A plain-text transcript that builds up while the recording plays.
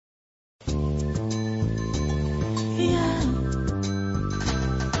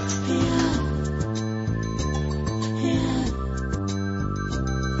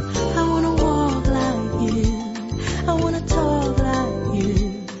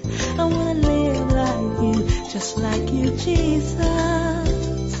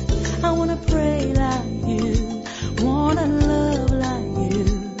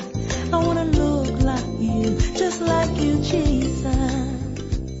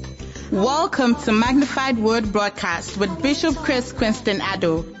Welcome to Magnified Word Broadcast with Bishop Chris Quinston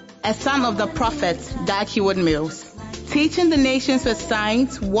Addo, a son of the prophet Dag Heward-Mills. Teaching the nations with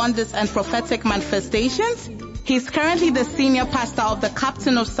signs, wonders, and prophetic manifestations, he's currently the senior pastor of the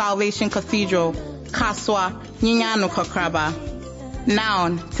Captain of Salvation Cathedral, Kaswa Nyanyano Kokraba. Now,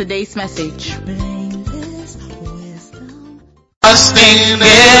 today's message. Trusting in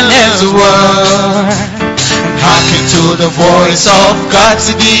His word, hearken to the voice of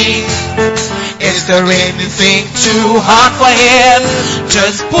God's need. Is there anything too hard for Him?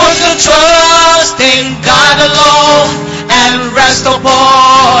 Just put the trust in God alone and rest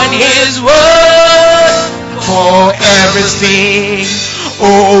upon His word. For everything,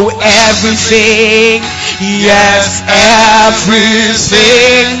 oh everything, yes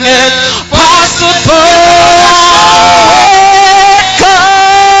everything is possible.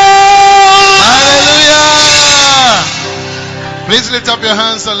 Please lift up your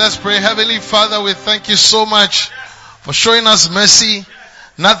hands and let's pray. Heavenly Father, we thank you so much for showing us mercy.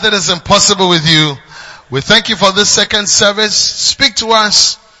 Nothing is impossible with you. We thank you for this second service. Speak to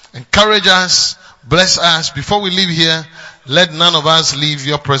us, encourage us, bless us. Before we leave here, let none of us leave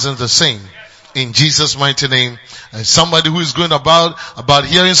your presence the same. In Jesus' mighty name. And somebody who is going about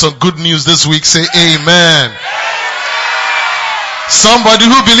hearing some good news this week, say amen. Somebody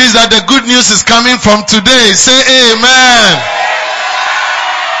who believes that the good news is coming from today, say amen.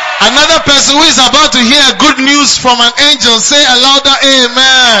 Another person who is about to hear good news from an angel, say a louder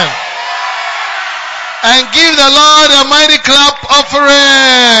amen. And give the Lord a mighty clap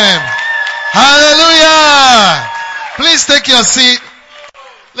offering. Hallelujah. Please take your seat.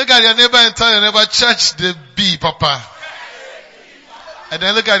 Look at your neighbor and tell your neighbor, church the B, Papa. And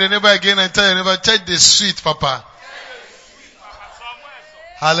then look at your neighbor again and tell your neighbor, church the sweet, Papa.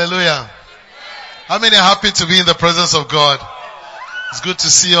 Hallelujah. How many are happy to be in the presence of God? It's good to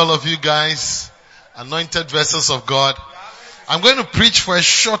see all of you guys, anointed vessels of God. I'm going to preach for a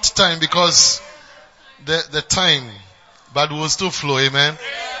short time because the time, but will still flow, amen.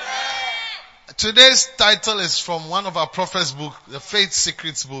 Today's title is from one of our prophet's book, the Faith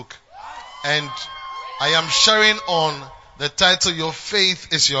Secrets book. And I am sharing on the title, Your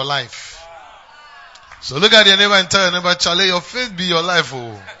Faith is Your Life. So look at your neighbor and tell your neighbor, Charlie, your faith be your life,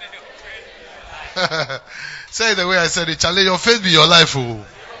 oh. Say it the way I said it. Charlie, your faith be your life, oh.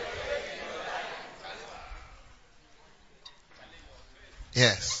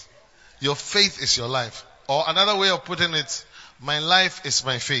 Yes. Your faith is your life. Or another way of putting it, my life is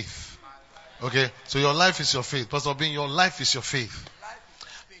my faith. Okay? So your life is your faith. Pastor Bin, your life is your faith.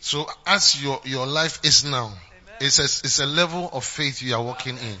 So as your life is now, it's a level of faith you are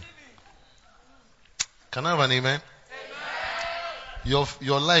walking in. Can I have an amen? Your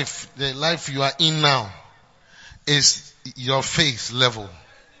life, the life you are in now, is your faith level.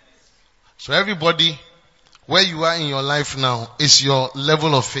 So everybody, where you are in your life now, is your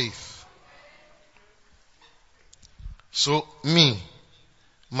level of faith. So me,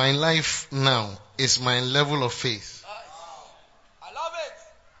 my life now is my level of faith. I love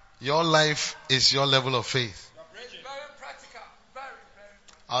it. Your life is your level of faith. Very practical.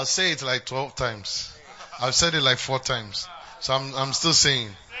 I'll say it like 12 times. I've said it like 4 times. So I'm still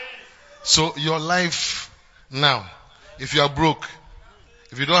saying. So your life now, if you are broke,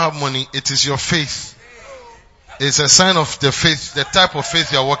 if you don't have money, it is your faith. It's a sign of the faith, the type of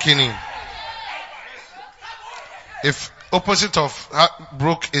faith you are walking in. If opposite of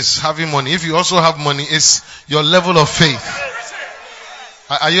broke is having money, if you also have money, it's your level of faith.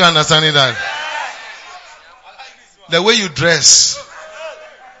 Are you understanding that? The way you dress,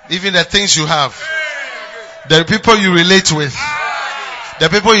 even the things you have, the people you relate with, the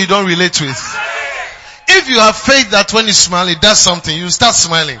people you don't relate with. If you have faith that when you smile, it does something, you start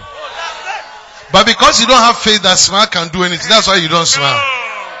smiling. But because you don't have faith that smile can do anything, that's why you don't smile.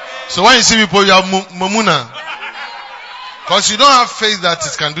 So when you see people, you have mamuna. Because you don't have faith that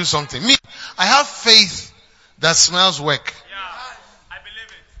it can do something. Me, I have faith that smiles work. I believe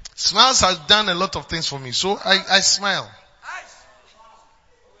it. Smiles has done a lot of things for me. So I smile.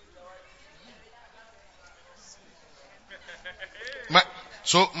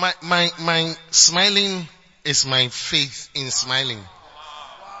 My smiling is my faith in smiling.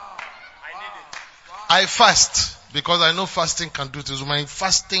 I fast because I know fasting can do this. My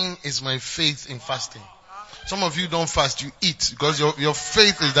fasting is my faith in fasting. Some of you don't fast, you eat, because your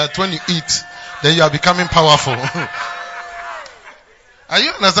faith is that when you eat, then you are becoming powerful. Are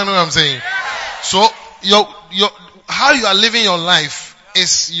you understanding what I'm saying? So, how you are living your life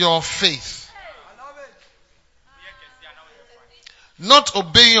is your faith. Not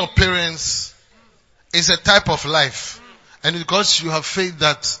obeying your parents is a type of life. And because you have faith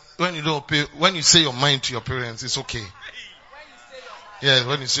that when you don't obey, when you say your mind to your parents, it's okay. Yeah,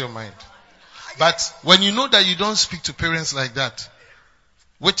 when you say your mind. But when you know that you don't speak to parents like that,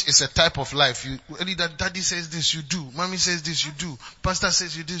 which is a type of life, that daddy says this, you do. Mommy says this, you do. Pastor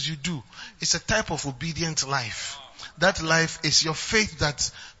says you this, you do. It's a type of obedient life. That life is your faith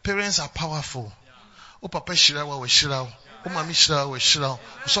that parents are powerful. Oh, Papa Shirawa we Shirao. Oh, Mommy Shirawa we Shirao.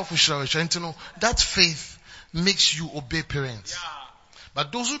 Sofu Shirawa we Shirao. That faith makes you obey parents.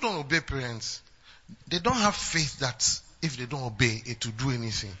 But those who don't obey parents, they don't have faith that if they don't obey, it will do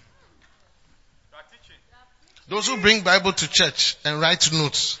anything. Those who bring Bible to church and write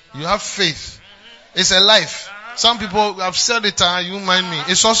notes, you have faith. It's a life. Some people have said it, you mind me.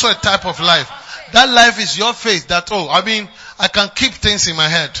 It's also a type of life. That life is your faith that, I can keep things in my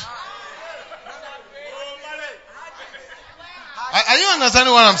head. Are you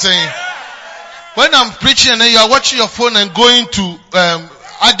understanding what I'm saying? When I'm preaching and then you are watching your phone and going to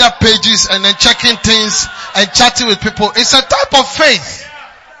other pages and then checking things and chatting with people, it's a type of faith.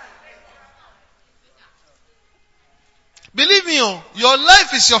 Believe me, your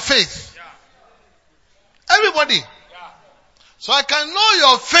life is your faith. Everybody. So I can know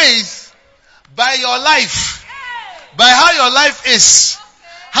your faith by your life. By how your life is.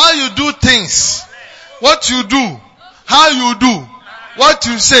 How you do things. What you do. How you do. What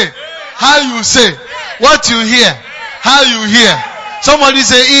you say. How you say. What you hear. How you hear. Somebody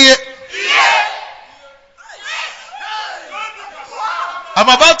say, ear. I'm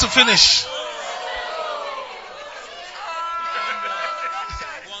about to finish.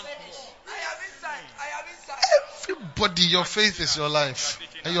 Everybody, your faith is your life.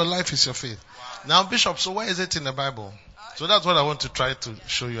 And your life is your faith. Now, Bishop, so where is it in the Bible? So that's what I want to try to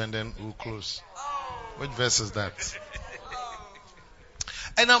show you and then we'll close. Which verse is that?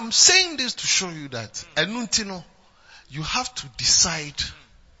 And I'm saying this to show you that, you have to decide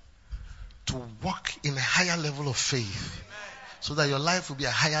to walk in a higher level of faith so that your life will be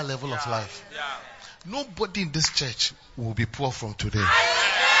a higher level of life. Nobody in this church will be poor from today.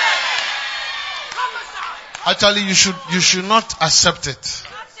 Actually, you should not accept it.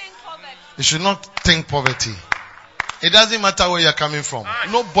 You should not think poverty. It doesn't matter where you're coming from.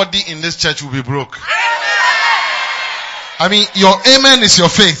 Nobody in this church will be broke. I mean, your amen is your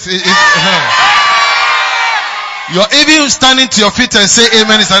faith. You're even standing to your feet and say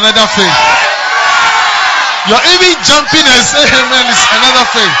amen is another faith. You're even jumping and say amen is another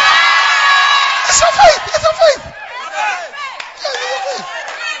faith. It's a faith. It's a faith.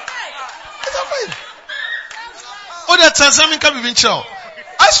 It's a faith. Oh, that Tanzania can be child.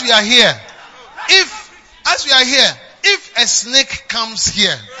 As we are here, if a snake comes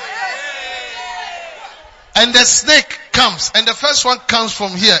here, and the snake comes, and the first one comes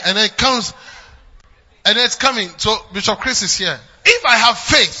from here, and then it comes, and then it's coming. So Bishop Chris is here. If I have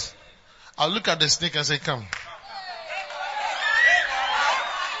faith, I'll look at the snake and say, come.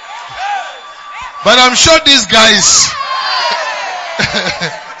 But I'm sure these guys,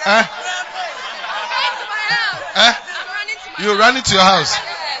 you run into your house.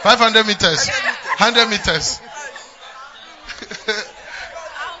 500 meters. 100 meters.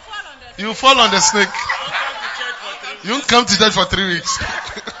 You fall on the snake. You won't come to church for 3 weeks.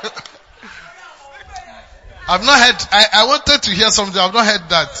 I've not heard, I wanted to hear something. I've not heard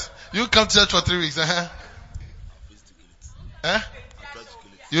that. You come to church for 3 weeks.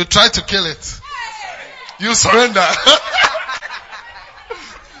 You try to kill it. You surrender.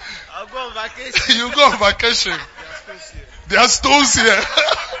 I'll go on vacation. You go on vacation. There are stones here.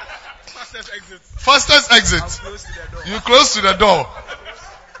 Fastest exit. You close to the door.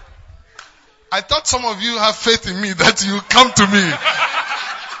 I thought some of you have faith in me that you come to me.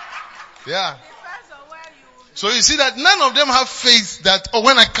 Yeah. So you see that none of them have faith that,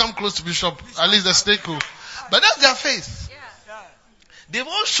 when I come close to Bishop, at least the snake will. But that's their faith. They've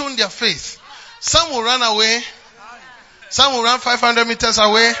all shown their faith. Some will run away. Some will run 500 meters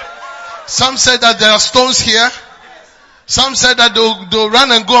away. Some said that there are stones here. Some said that they'll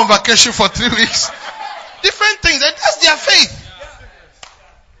run and go on vacation for 3 weeks. Different things. And that's their faith.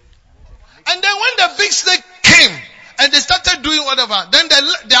 And then when the big snake came and they started doing whatever, then there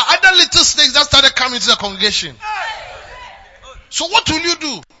are other little snakes that started coming to the congregation. So what will you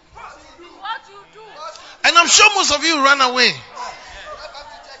do? And I'm sure most of you ran away.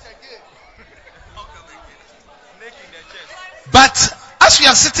 But as we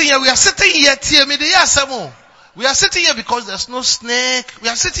are sitting here, we are sitting here because there's no snake. We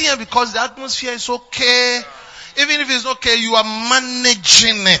are sitting here because the atmosphere is okay. Even if it's okay, you are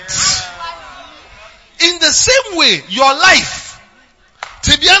managing it. In the same way, your life,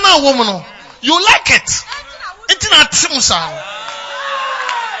 Tibiana woman, you like it. It's not Timusan.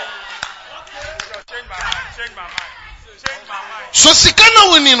 So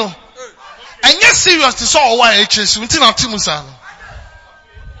Sikana winino. And yes, serious to saw why HS until not Timusan.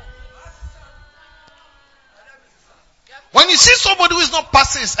 When you see somebody who is not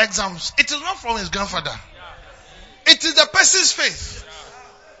passing his exams, it is not from his grandfather. It is the person's faith.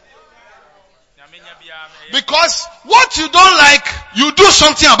 Because what you don't like, you do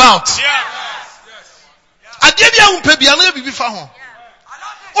something about.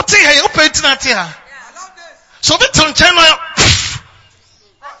 So we turn channel.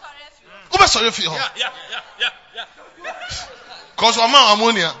 Sorry for you. Because we're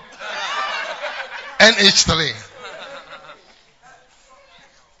ammonia. NH3.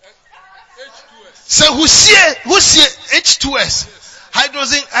 So who's here H2S?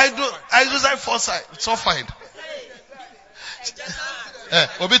 Hydrogen phosphide. Sulfide.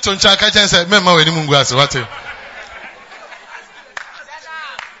 Obi toncha kacha say mema we ni mungu ase what?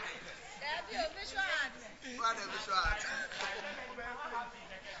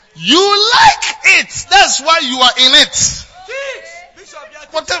 You like it. That's why you are in it.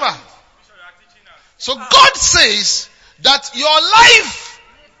 Whatever. So God says that your life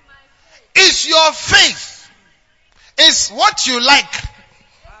is your faith. Is what you like.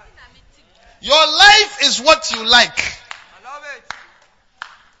 Your life is what you like.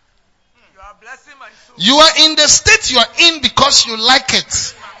 You are in the state you are in because you like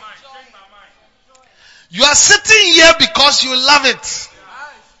it. You are sitting here because you love it.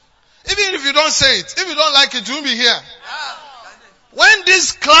 Even if you don't say it, if you don't like it, you won't be here. When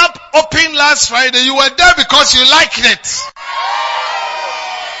this club opened last Friday, you were there because you liked it.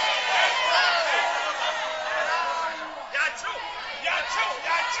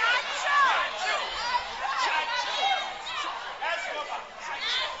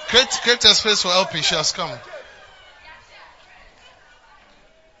 Create a space for LP. She has come.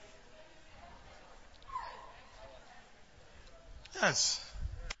 Yes.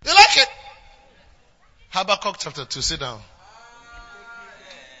 You like it? Habakkuk chapter 2. Sit down.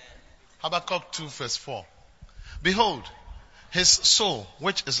 Habakkuk 2 verse 4. Behold, his soul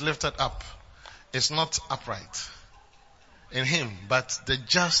which is lifted up is not upright in him, but the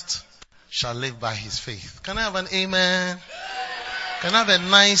just shall live by his faith. Can I have an amen? Can I have a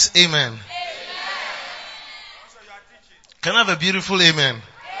nice amen? Can I have a beautiful amen?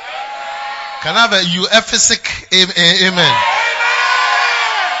 Can I have a euphoric amen?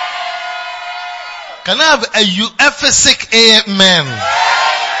 Can I have a euphoric amen?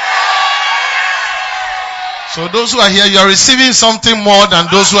 So those who are here, you are receiving something more than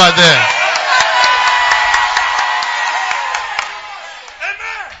those who are there.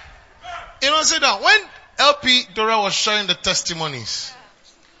 You know, sit down. When LP Dora was sharing the testimonies,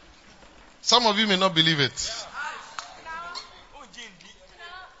 some of you may not believe it.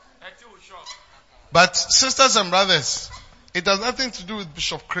 But sisters and brothers, it has nothing to do with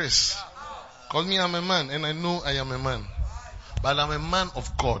Bishop Chris. Because me, I'm a man, and I know I am a man. But I'm a man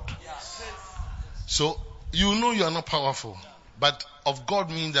of God. So, you know you are not powerful. But of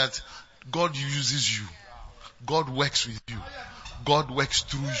God means that God uses you. God works with you. God works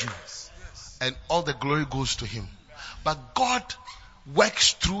through you. And all the glory goes to Him. But God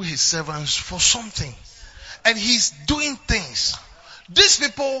works through His servants for something. And He's doing things. These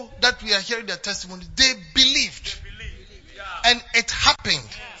people that we are hearing their testimony, they believed. And it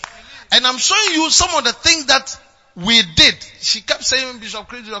happened. And I'm showing you some of the things that we did. She kept saying Bishop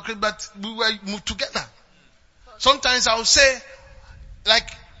Chris, but we were moved together. Sometimes I would say, like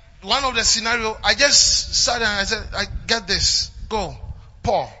one of the scenario, I just sat and I said, I get this. Go.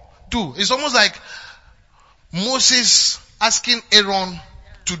 Pour. Do. It's almost like Moses asking Aaron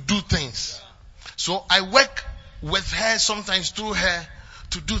to do things. So I work with her, sometimes through her,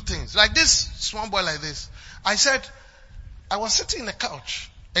 to do things. Like this small boy like this. I said, I was sitting in the couch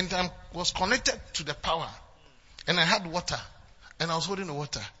and I was connected to the power. And I had water. And I was holding the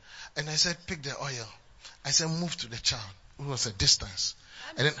water. And I said, pick the oil. I said, move to the child. It was a distance.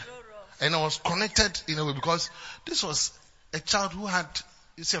 And I was connected in a way because this was a child who had,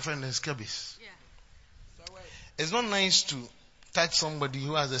 you see a friend in scabies. Yeah. It's not nice to touch somebody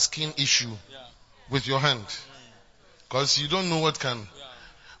who has a skin issue with your hand. Because you don't know what can.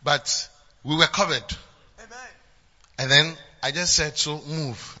 But we were covered. Amen. And then I just said, so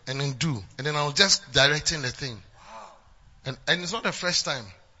move and then do. And then I was just directing the thing. And it's not the first time.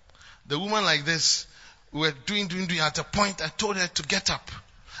 The woman like this, we were doing. At a point, I told her to get up.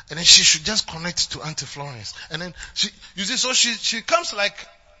 And then she should just connect to Auntie Florence. And then she comes like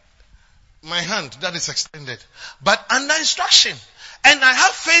my hand that is extended. But under instruction. And I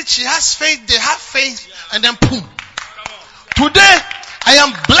have faith, she has faith, they have faith, and then boom. Today, I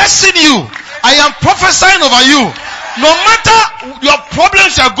am blessing you. I am prophesying over you. No matter your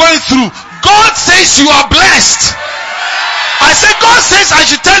problems you are going through, God says you are blessed. I said, God says I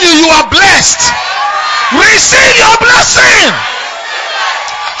should tell you, you are blessed. Receive your blessing.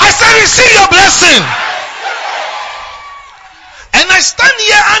 I said, receive your blessing. And I stand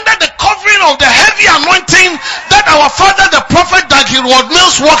here under the covering of the heavy anointing that our father, the prophet Dag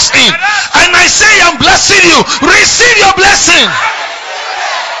Heward-Mills walks in. And I say, I'm blessing you. Receive your blessing.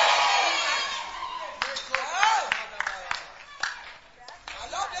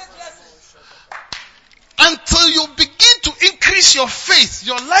 Until you begin to increase your faith,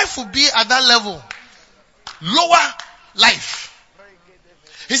 your life will be at that level. Lower life.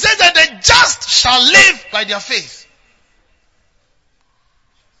 He said that the just shall live by their faith.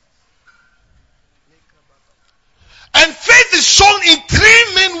 And faith is shown in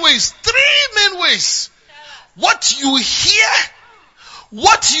three main ways. What you hear,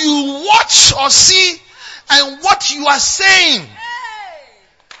 what you watch or see, and what you are saying.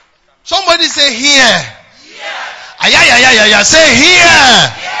 Somebody say hear. Say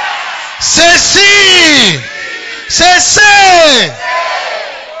hear. Say see. Say say.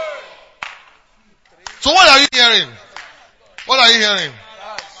 So what are you hearing? What are you hearing?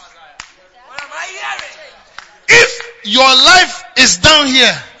 If your life is down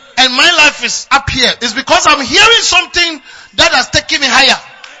here and my life is up here, it's because I'm hearing something that has taken me higher.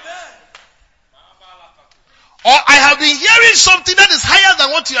 Or I have been hearing something that is higher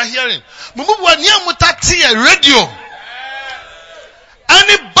than what you are hearing. Radio.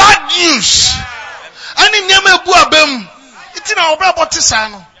 Any bad news. Any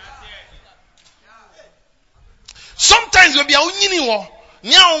sometimes maybe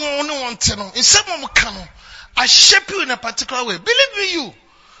I shape you in a particular way. Believe me,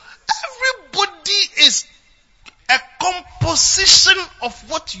 everybody is a composition of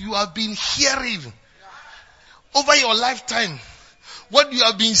what you have been hearing over your lifetime, what you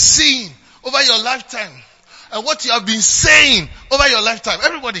have been seeing over your lifetime, and what you have been saying over your lifetime.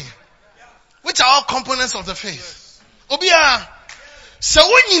 Everybody, which are all components of the faith. Obia, so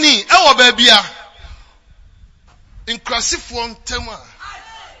when you babia in Krasifon Tema,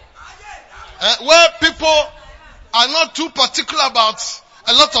 where people are not too particular about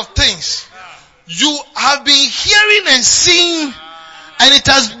a lot of things. You have been hearing and seeing, and it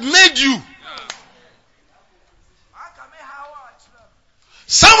has made you.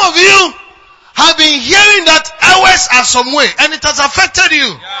 Some of you have been hearing that hours are some way, and it has affected you.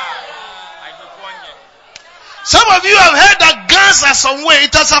 Some of you have heard that guns are some way,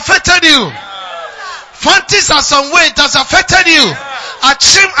 it has affected you. Fantis are some way, it has affected you.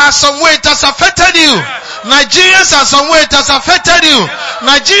 Achim are some way, it has affected you. Nigerians are some way, it has affected you.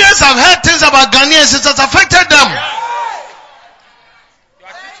 Nigerians have heard things about Ghanaians, it has affected them. You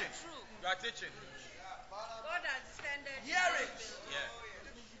are teaching. You are teaching.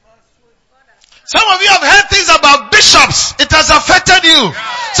 Some of you have heard things about bishops, it has affected you.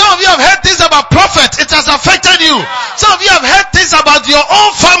 Some of you have heard things about prophets, it has affected you. Some of you have heard things about your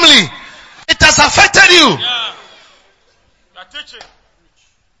own family, it has affected you. You are teaching.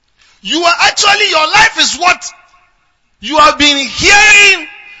 You are actually, your life is what you have been hearing,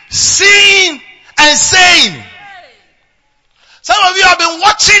 seeing, and saying. Some of you have been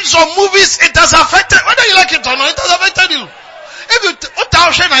watching some movies, it has affected, whether you like it or not, it has affected you. If you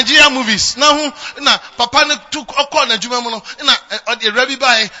watch Nigerian movies, now, Papa took Oko Najuma Mono, and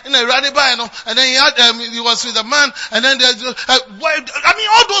then he was with a man, and then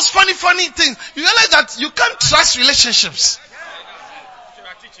all those funny things. You realize that you can't trust relationships.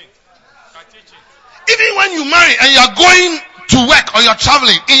 Even when you marry and you are going to work or you're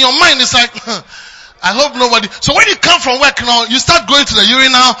traveling, in your mind it's like, I hope nobody. So when you come from work now, you start going to the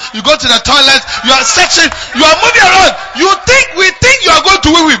urinal, you go to the toilet, you are searching, you are moving around. We think you are going to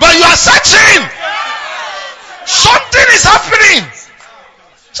wee, but you are searching. Something is happening.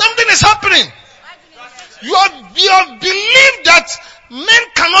 Something is happening. You have believed that men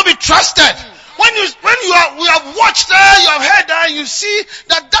cannot be trusted. When we have watched that, you have heard that, you see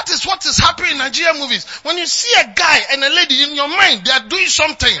that is what is happening in Nigerian movies. When you see a guy and a lady in your mind, they are doing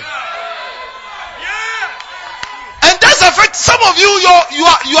something. And that's affect some of you. You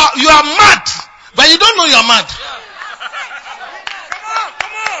are mad, but you don't know you are mad.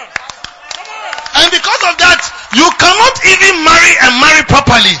 And because of that, you cannot even marry and marry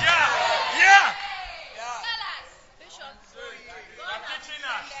properly.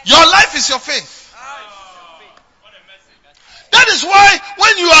 Your life is your faith. That is why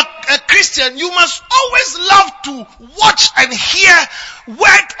when you are a Christian, you must always love to watch and hear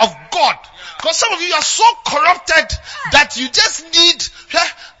word of God. Because some of you are so corrupted that you just need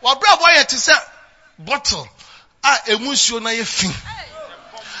bottle.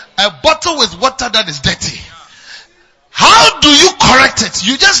 A bottle with water that is dirty. How do you correct it?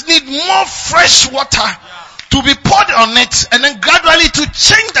 You just need more fresh water to be poured on it, and then gradually to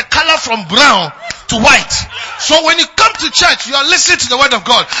change the color from brown to white. So when you come to church, you are listening to the word of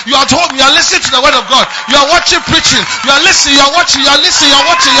God. You are at home, you are listening to the word of God. You are watching preaching. You are listening, you are watching, you are listening, you are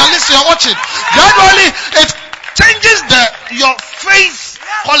watching, you are listening, you are watching. Gradually, it changes your faith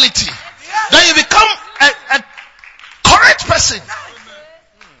quality. Then you become a correct person.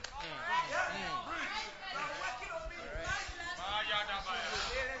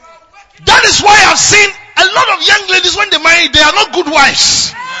 That is why I've seen a lot of young ladies, when they marry, they are not good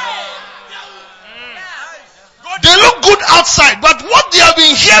wives. They look good outside, but what they have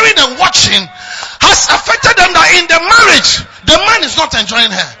been hearing and watching has affected them, that in the marriage, the man is not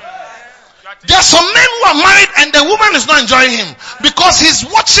enjoying her. There are some men who are married and the woman is not enjoying him because he's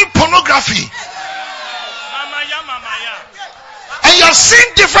watching pornography. And you are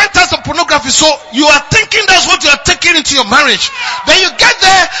seeing different types of pornography, so you are thinking that's what you are taking into your marriage. Then you get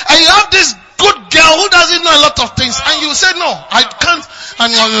there and you have this good girl who doesn't know a lot of things, and you say, no, I can't.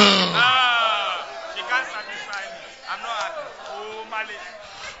 And you're, She can't satisfy me. I'm not happy. Oh, Mali.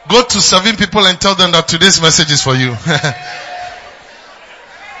 Go to 7 people and tell them that today's message is for you.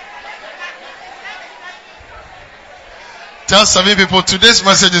 Tell 7 people, today's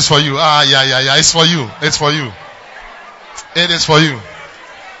message is for you. Yeah. It's for you. It's for you. It is for you.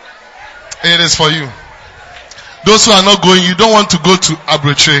 It is for you. Those who are not going, you don't want to go to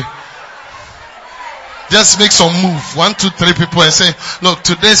Abutre. Just make some move. 1, 2, 3 people and say, look,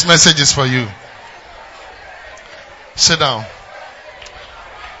 today's message is for you. Sit down.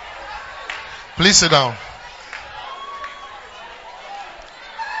 Please sit down.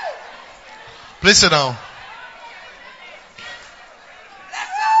 Please sit down.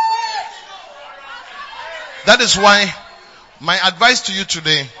 That is why my advice to you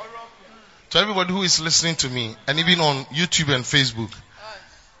today, to everybody who is listening to me, and even on YouTube and Facebook,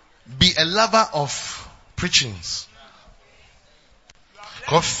 be a lover of preachings.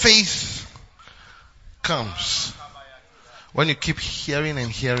 Because faith comes when you keep hearing and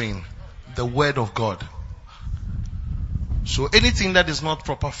hearing the word of God. So anything that is not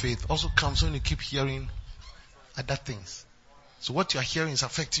proper faith also comes when you keep hearing other things. So what you are hearing is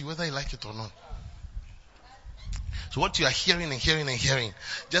affecting you whether you like it or not. So what you are hearing and hearing and hearing,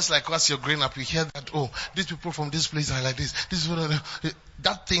 just like as you're growing up, you hear that, oh, these people from this place are like this.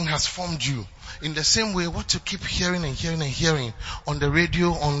 That thing has formed you. In the same way, what you keep hearing and hearing and hearing on the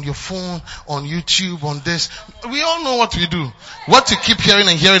radio, on your phone, on YouTube, on this, we all know what we do. What you keep hearing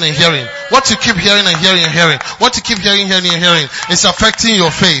and hearing and hearing, what you keep hearing and hearing and hearing, what you keep hearing and hearing is affecting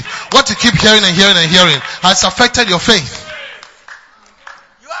your faith. What you keep hearing and hearing and hearing has affected your faith.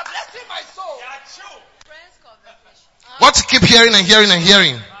 What you keep hearing and hearing and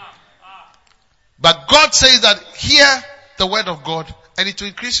hearing. But God says that hear the word of God and it will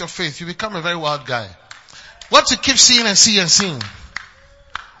increase your faith. You become a very wild guy. What you keep seeing and seeing and seeing.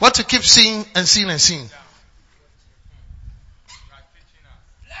 What you keep seeing and seeing and seeing.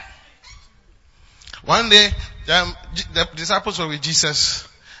 One day, the disciples were with Jesus,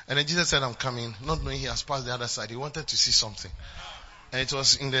 and then Jesus said, I'm coming, not knowing he has passed the other side. He wanted to see something. And it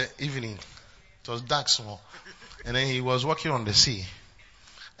was in the evening. It was dark small. And then he was walking on the sea.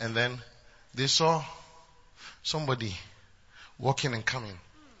 And then they saw somebody walking and coming.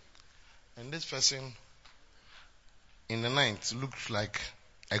 And this person in the night looked like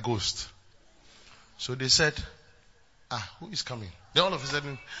a ghost. So they said, who is coming? Then all of a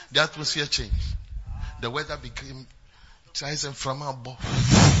sudden, the atmosphere changed. The weather became from above.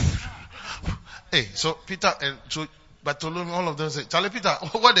 Hey, so Peter and so Bartholomew, all of them say, Charlie Peter,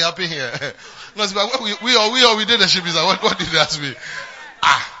 what they happen here? No, we did the ship. What did they ask me?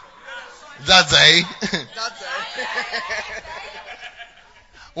 That's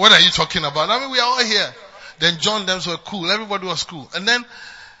What are you talking about? I mean, we are all here. Then John, them were cool. Everybody was cool. And then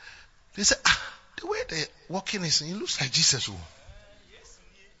they said, the way they're walking is, it looks like Jesus.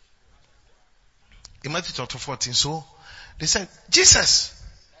 In Matthew chapter 14, so they said, Jesus.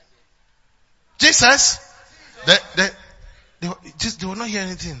 They were not hearing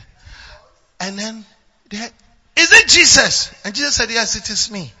anything. And then they had, is it Jesus? And Jesus said, yes, it is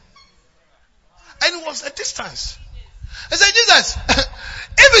me. And it was a distance. I said, Jesus,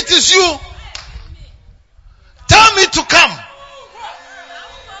 if it is you, tell me to come.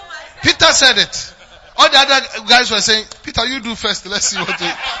 Peter said it. All the other guys were saying, Peter, you do first. Let's see what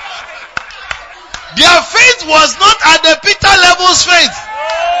they... Their faith was not at the Peter level's faith.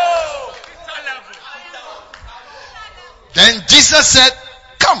 Then Jesus said,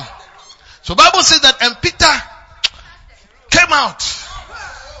 come. So Bible says that, and Peter came out.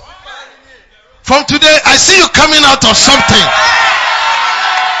 From today, I see you coming out of something.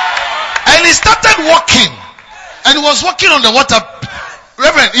 And he started walking. And he was walking on the water.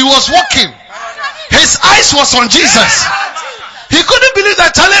 Reverend, he was walking. His eyes was on Jesus. He couldn't believe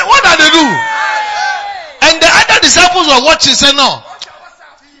that. What did they do? And the other disciples were watching, said, no.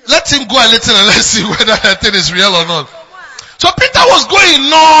 Let him go a little and let's see whether that thing is real or not. So Peter was going,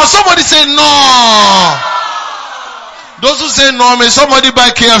 no. Somebody say no. Those who say no, may somebody buy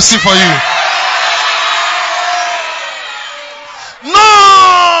KFC for you.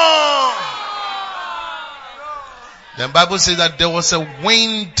 No. The Bible says that there was a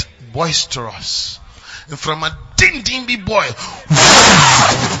wind boisterous. And from a ding boy.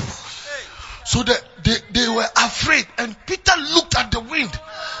 So they were afraid. And Peter looked at the wind.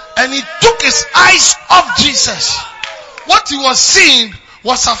 And he took his eyes off Jesus. What he was seeing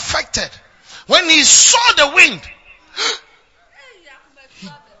was affected. When he saw the wind, he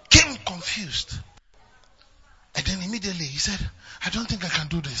came confused. And then immediately he said, I don't think I can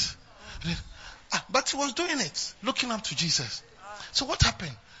do this. But he was doing it, looking up to Jesus. So what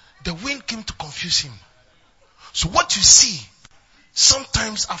happened? The wind came to confuse him. So what you see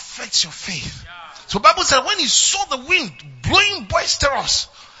sometimes affects your faith. So the Bible said when he saw the wind blowing boisterous,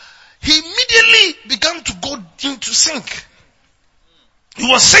 he immediately began to go into sink. He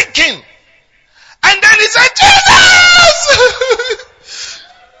was sinking. And then he said, Jesus!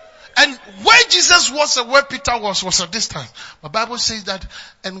 And where Jesus was and where Peter was a distance. The Bible says that,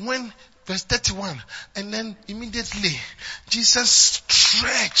 and when, verse 31, and then immediately Jesus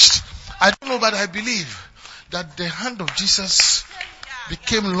stretched. I don't know, but I believe that the hand of Jesus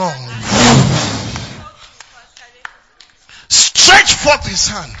became long. Stretched forth his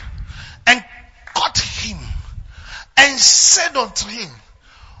hand and caught him and said unto him,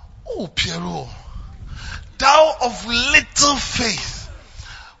 O Piero, thou of little faith,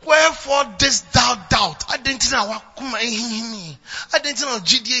 wherefore didst thou doubt?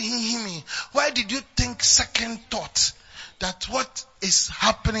 Why did you think second thought that what is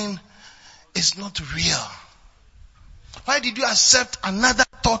happening is not real? Why did you accept another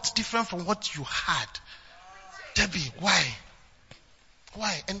thought different from what you had? Debbie, why?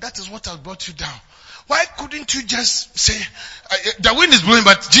 Why? And that is what has brought you down. Why couldn't you just say, the wind is blowing,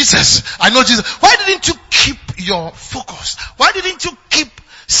 but Jesus, I know Jesus. Why didn't you keep your focus? Why didn't you keep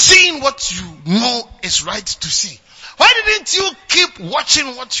seeing what you know is right to see? Why didn't you keep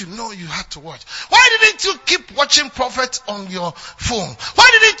watching what you know you had to watch? Why didn't you keep watching prophets on your phone? Why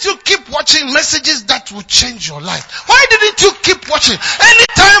didn't you keep watching messages that will change your life? Why didn't you keep watching?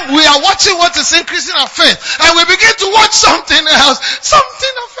 Anytime we are watching what is increasing our faith and we begin to watch something else,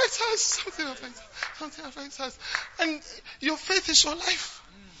 something affects us. Something affects us. And your faith is your life.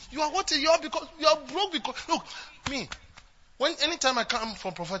 You are what you are because you are broke because, look, me. Anytime I come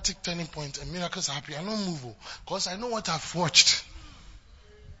from prophetic turning point and miracles are happy, I don't move because I know what I've watched.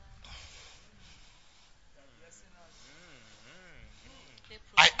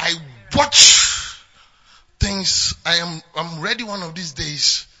 I watch things. I'm ready one of these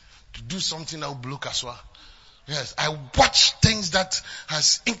days to do something that will blow Kaswa. Yes, I watch things that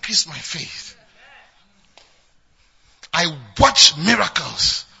has increased my faith. I watch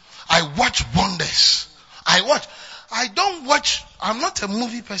miracles. I watch wonders. I don't watch, I'm not a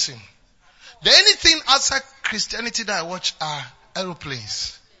movie person. The only thing outside Christianity that I watch are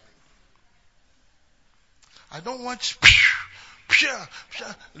aeroplanes. I don't watch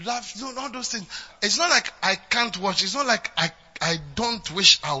love, no, all those things. It's not like I can't watch. It's not like I don't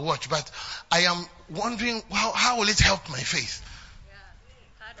wish I'll watch, but I am wondering how will it help my faith?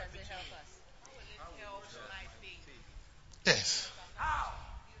 How does it help us? How will it help my faith? Yes.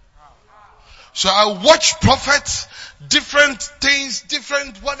 So I watch prophets, different things,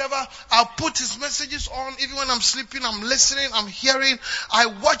 different whatever. I'll put his messages on. Even when I'm sleeping, I'm listening, I'm hearing. I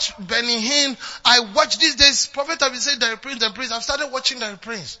watch Benny Hinn. I watch these days. Prophet have been saying the prince. I've started watching the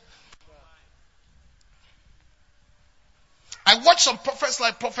prince. I watch some prophets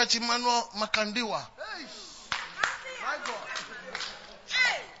like Prophet Emmanuel Makandiwa.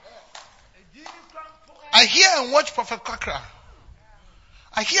 I hear and watch Prophet Kakra.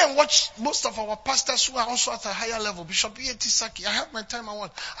 I hear and watch most of our pastors who are also at a higher level. Bishop E.A.T. Saki. I have my time I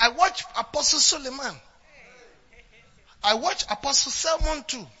want. I watch Apostle Suleiman. I watch Apostle Selmon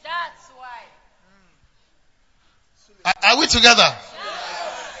too. That's why. Are we together?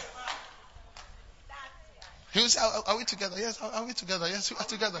 He will say, are we together? Yes, are we together? Yes, we are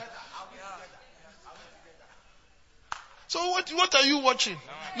together. So what are you watching?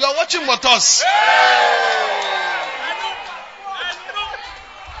 You are watching what us?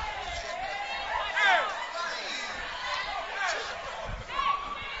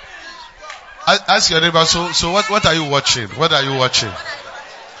 Ask your neighbor, so what are you watching? What are you watching?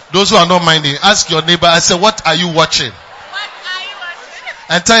 Those who are not minding, ask your neighbor, I say, what are you watching? What are you watching?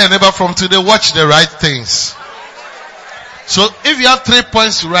 And tell your neighbor, from today, watch the right things. So if you have 3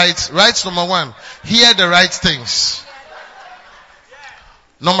 points to write number 1, hear the right things.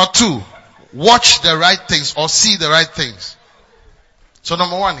 Number 2, watch the right things or see the right things. So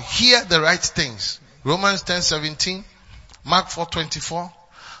number 1, hear the right things. Romans 10:17, Mark 4:24,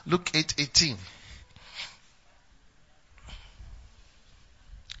 Luke 8:18.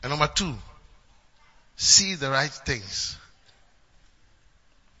 And number 2, see the right things.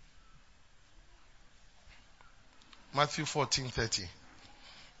 Matthew 14:30.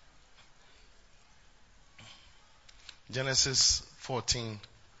 Genesis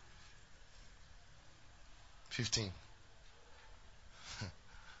 14:15.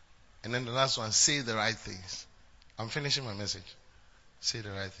 And then the last one, say the right things. I'm finishing my message. Say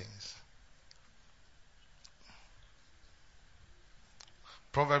the right things.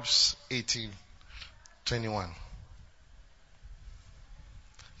 Proverbs 18:21.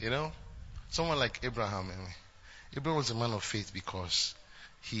 You know, someone like Abraham. Abraham was a man of faith because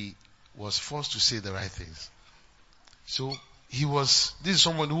he was forced to say the right things. So this is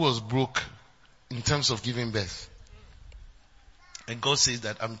someone who was broke in terms of giving birth. And God says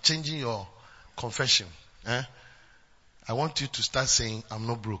that I'm changing your confession. I want you to start saying, I'm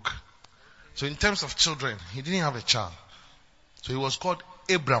not broke. So in terms of children, he didn't have a child. So he was called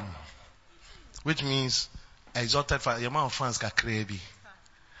Abram, which means exalted father. Your man of France got crazy.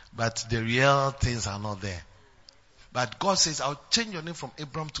 But the real things are not there. But God says, I'll change your name from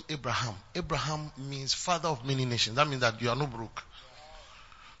Abram to Abraham. Abraham means father of many nations. That means that you are not broke.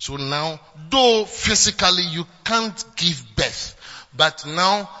 So now, though physically you can't give birth, but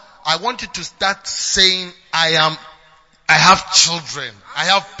now I want you to start saying, I have children. I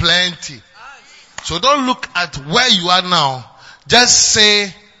have plenty. So don't look at where you are now. Just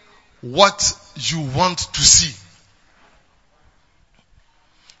say what you want to see.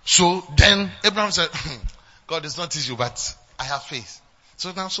 So then Abraham said, God, it's not easy, but I have faith.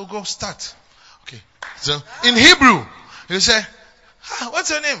 So now, go start. Okay. So in Hebrew, you say, what's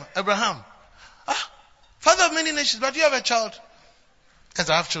your name? Abraham. Father of many nations, but you have a child. Yes,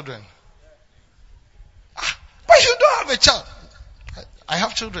 I have children. But you don't have a child. I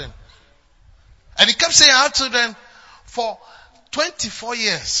have children. And he kept saying, I have children for 24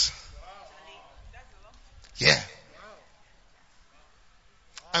 years. Yeah.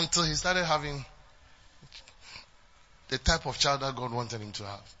 Until he started having the type of child that God wanted him to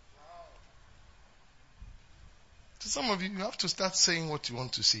have. To some of you have to start saying what you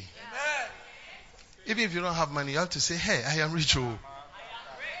want to see. Even if you don't have money, you have to say, hey, I am rich.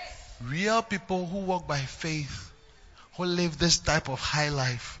 Real people who walk by faith, who live this type of high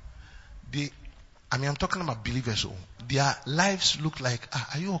life, I'm talking about believers. Their lives look like,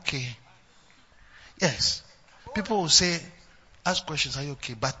 are you okay? Yes. People will say, ask questions, are you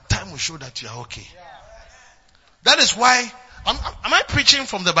okay? But time will show that you are okay. That is why, am I preaching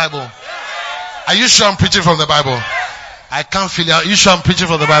from the Bible? Are you sure I'm preaching from the Bible? I can't feel it. Are you sure I'm preaching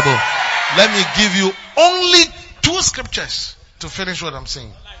from the Bible? Let me give you only 2 scriptures to finish what I'm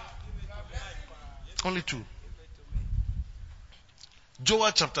saying. Only 2.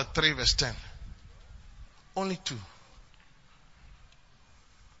 Joel chapter 3 verse 10. Only 2.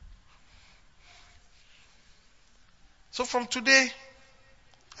 So from today,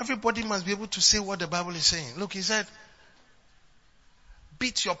 everybody must be able to say what the Bible is saying. Look, he said,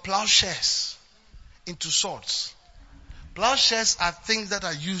 beat your plowshares into swords. Plowshares are things that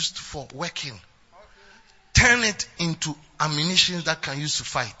are used for working. Turn it into ammunition that can use to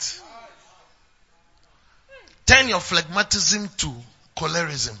fight. Turn your phlegmatism to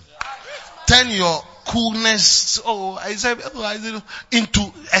cholerism. Turn your coolness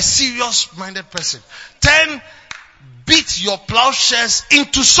into a serious-minded person. Beat your plowshares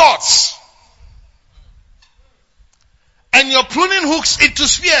into swords. And your pruning hooks into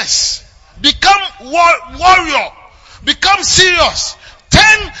spears. Become warrior. Become serious.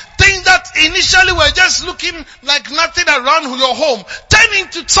 10 things that initially were just looking like nothing around your home turn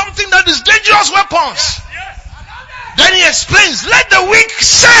into something that is dangerous weapons. Then he explains, let the weak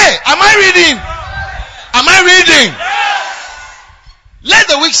say, am I reading? Am I reading? Let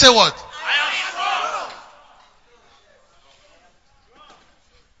the weak say what?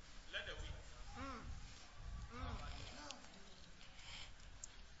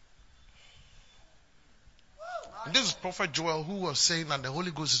 This is Prophet Joel who was saying that the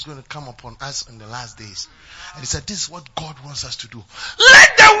Holy Ghost is going to come upon us in the last days. And he said, this is what God wants us to do.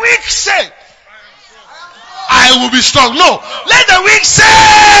 Let the weak say, I will be strong. No, let the weak say.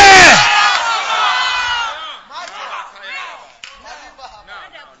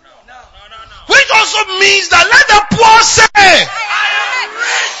 Which also means that let the poor say.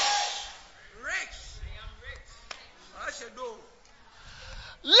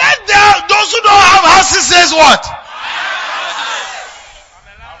 Let those who don't have houses says what?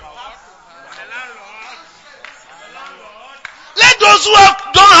 Let those who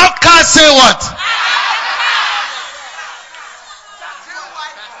don't have cars say what?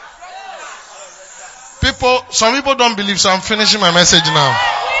 Some people don't believe, so I'm finishing my message now.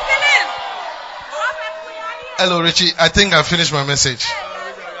 Hello, Richie. I think I finished my message.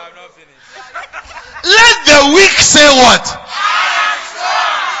 Let the weak say what?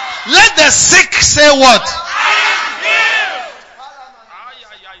 Let the sick say what?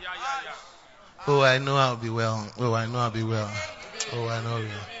 Oh, I know I'll be well. Oh, I know I'll be well. Oh, I know.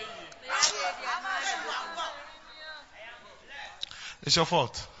 It's your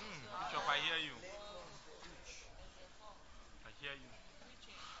fault. Bishop, I hear you. I hear you.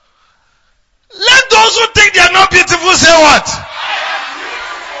 Let those who think they are not beautiful say what?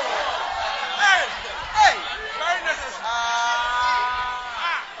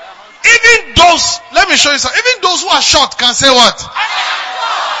 Even those, let me show you something. Even those who are short can say what?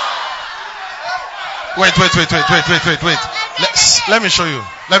 Wait. Let me show you.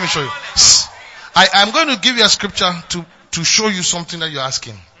 I'm going to give you a scripture to show you something that you're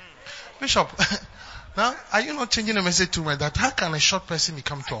asking. Bishop, now, are you not changing the message to me that how can a short person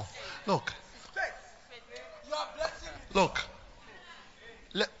become tall? Look.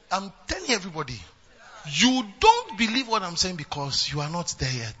 I'm telling everybody, you don't believe what I'm saying because you are not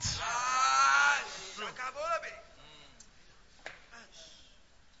there yet.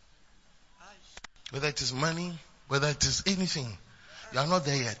 Whether it is money, whether it is anything, you are not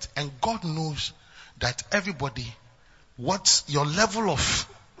there yet. And God knows that everybody, what your level of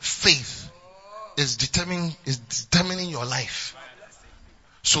faith is determining your life.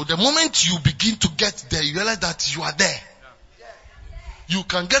 So the moment you begin to get there, you realize that you are there. You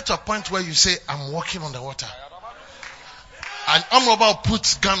can get to a point where you say, I'm walking on the water. An armed robber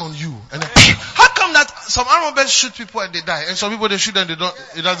puts gun on you. And then, how come that some armed robbers shoot people and they die, and some people they shoot and they don't,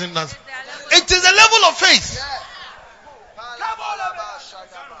 it doesn't dance? It is a level of faith.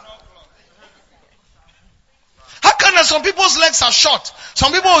 How come that some people's legs are short?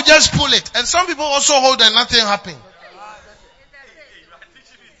 Some people will just pull it, and some people also hold and nothing happens.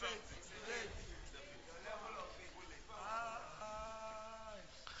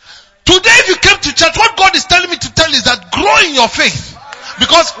 Today if you came to church, what God is telling me to tell is that grow in your faith.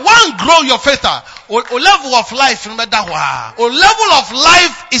 Because one, grow your faith. O level of life, remember that. O level of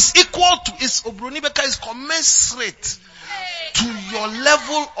life is equal to, is commensurate to your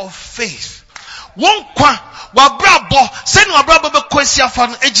level of faith. One kwa, wabrabo, send wabrabo be kwesi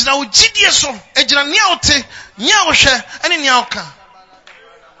afan, ejina ujidie so, ejina niaote, niaoshe, ani niaoka.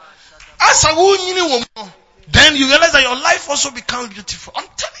 Asa wu nyini womo. Then you realize that your life also becomes beautiful. I'm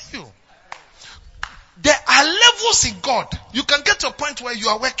telling you. There are levels in God. You can get to a point where you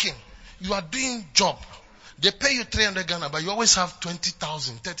are working. You are doing job. They pay you 300 Ghana, but you always have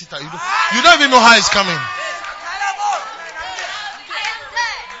 20,000, 30,000. You don't even know how it's coming.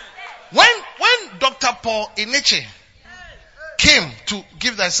 When Dr. Paul Eneche came to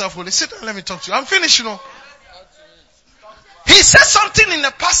give thyself holy, sit down, let me talk to you. I'm finished, you know. He said something in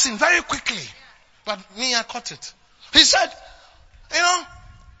the passing very quickly. But me, I caught it. He said, you know,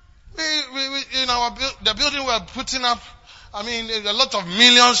 we in the building we're putting up, I mean, a lot of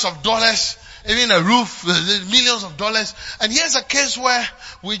millions of dollars, even a roof, millions of dollars. And here's a case where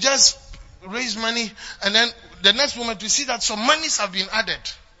we just raise money, and then the next moment we see that some monies have been added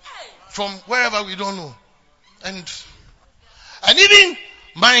from wherever we don't know. And even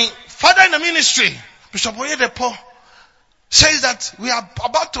my father in the ministry, Bishop Oyedepo, says that we are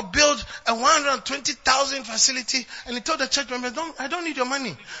about to build a 120,000 facility, and he told the church members, I don't need your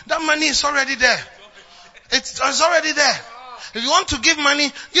money. That money is already there. It's already there. If you want to give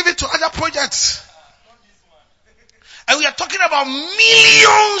money, give it to other projects. And we are talking about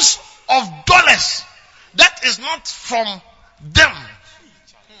millions of dollars. That is not from them.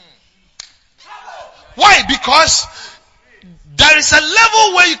 Why? Because there is a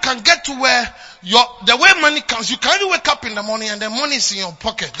level where you can get to where the way money comes, you can only wake up in the morning and the money is in your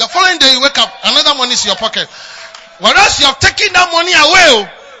pocket. The following day you wake up, another money is in your pocket. Whereas you have taken that money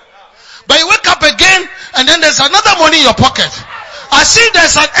away, but you wake up again and then there's another money in your pocket. As if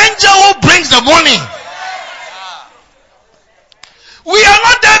there's an angel who brings the money. We are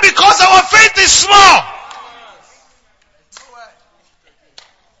not there because our faith is small.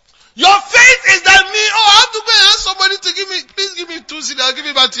 Your faith is that me, I have to go and ask somebody to give me, please give me 2 cedis, I'll give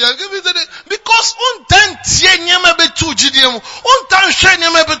you back to you, I'll give you the, because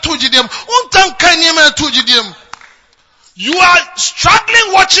you are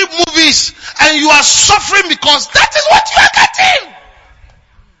struggling watching movies and you are suffering because that is what you are getting.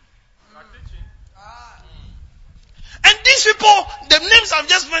 And these people, the names I've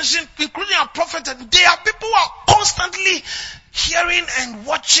just mentioned, including our prophet, they are people who are constantly hearing and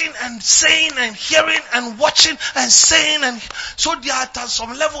watching and saying and hearing and watching and saying, and so they are at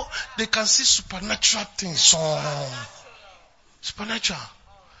some level they can see supernatural things. Supernatural.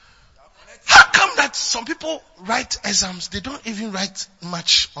 How come that some people write exams, they don't even write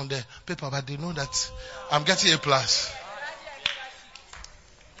much on the paper, but they know that I'm getting A+.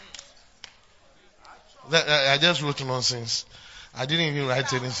 I just wrote nonsense. I didn't even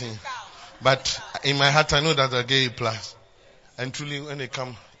write anything. But in my heart I know that I get A+. And truly when they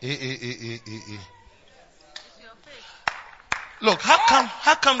come, A. Look,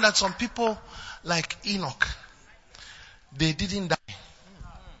 how come that some people like Enoch, they didn't die?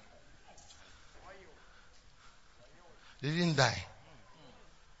 They didn't die.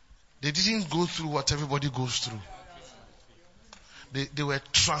 They didn't go through what everybody goes through. They were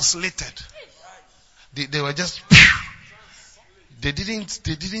translated. They were just, they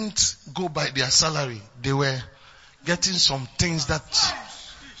didn't go by their salary. They were getting some things that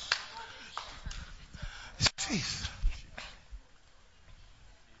is faith.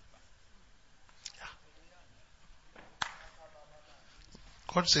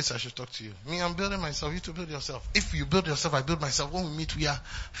 God says I should talk to you. Me, I'm building myself. You to build yourself. If you build yourself, I build myself. When we meet, we are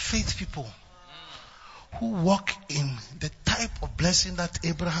faith people who walk in the type of blessing that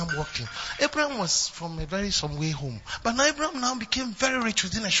Abraham walked in. Abraham was from a very some way home. But now Abraham now became very rich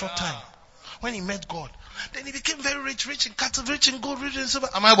within a short time. When he met God. Then he became very rich in cattle, rich in gold, rich in silver.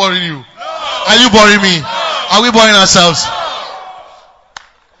 Am I boring you? No. Are you boring me? No. Are we boring ourselves? No.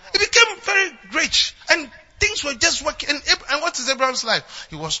 He became very rich. And things were just working. And what is Abraham's life?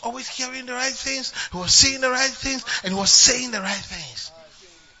 He was always hearing the right things. He was seeing the right things. And he was saying the right things.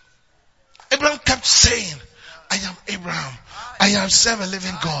 Abraham kept saying, I am Abraham. I am serve a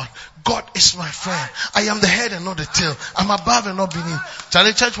living God. God is my friend. I am the head and not the tail. I'm above and not beneath.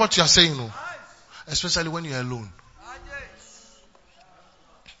 Charlie, church, what you are saying, no? Especially when you are alone.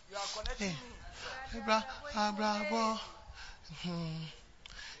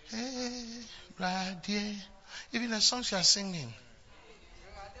 Hey, even the songs you are singing.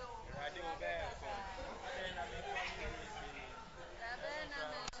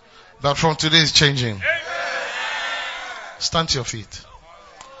 But from today it's changing. Stand to your feet.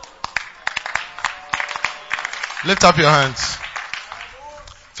 Lift up your hands.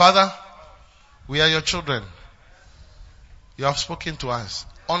 Father, we are your children. You have spoken to us.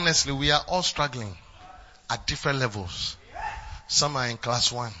 Honestly, we are all struggling at different levels. Some are in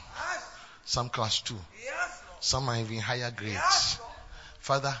class 1. Some class 2. Some are even higher grades.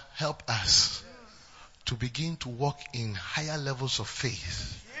 Father, help us to begin to walk in higher levels of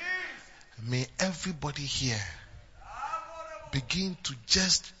faith. May everybody here begin to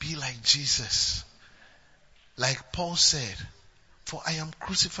just be like Jesus. Like Paul said, for I am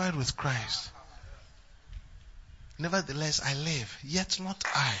crucified with Christ. Nevertheless, I live, yet not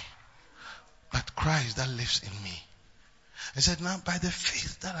I, but Christ that lives in me. He said, now by the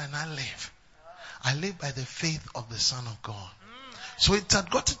faith that I now live, I live by the faith of the Son of God. So it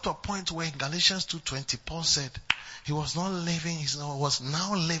had gotten to a point where in Galatians 2:20, Paul said, he was not living, he was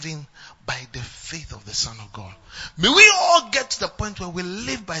now living by the faith of the Son of God. May we all get to the point where we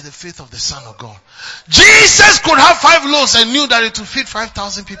live by the faith of the Son of God. Jesus could have 5 loaves and knew that it would feed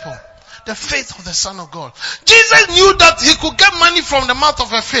 5,000 people. The faith of the Son of God. Jesus knew that he could get money from the mouth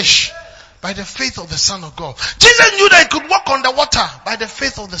of a fish. by the faith of the Son of God. Jesus knew that he could walk on the water by the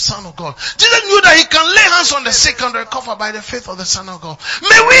faith of the Son of God. Jesus knew that he can lay hands on the sick and recover by the faith of the Son of God.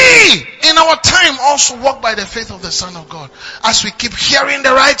 May we, in our time, also walk by the faith of the Son of God. As we keep hearing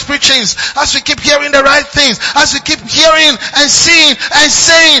the right preachings, as we keep hearing the right things, as we keep hearing and seeing and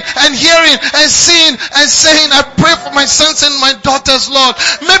saying and hearing and seeing and saying, I pray for my sons and my daughters, Lord.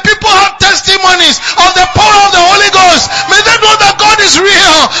 May people have testimonies of the power of the Holy Ghost. May they know that God is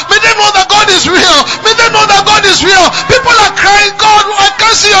real. May they know that God is real. May they know that God is real. People are crying, God, I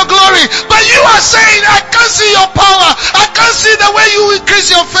can't see your glory. But you are saying, I can't see your power. I can't see the way you increase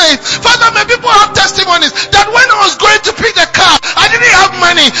your faith. Father, may people have testimonies that when I was going to pick the car, I didn't have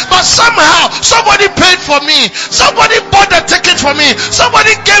money, but somehow somebody paid for me. Somebody bought the ticket for me.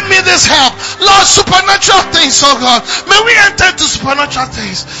 Somebody gave me this help. Lord, supernatural things, oh God. May we enter into supernatural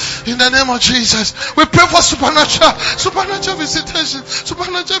things. In the name of Jesus, we pray for supernatural visitation,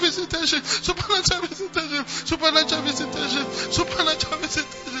 supernatural visitation, supernatural visitation, supernatural visitation, supernatural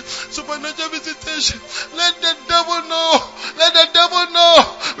visitation, supernatural visitation. Let the devil know. Let the devil know.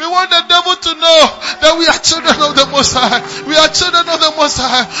 We want the devil to know that we are children of the Most High. We are children of the Most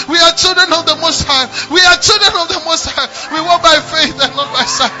High. We are children of the Most High. We are children of the Most High. We walk by faith and not by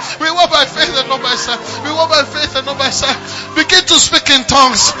sight. We walk by faith and not by sight. We walk by faith and not by sight. Begin to speak in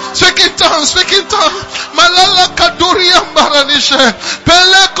tongues. Speak in tongues. Speak in tongues. Malala Kaduriya Baranishe.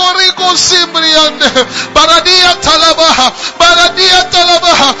 Pele Koriko Simbriande. Baradia Talabaha. Baradia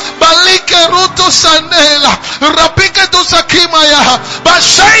Talabaha. Balike Ruto Sanela. Rapike to Sakimaya.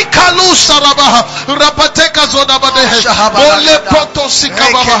 Bashai Kalu Sarabaha. Rapateka Zodabadehe. Bole Proto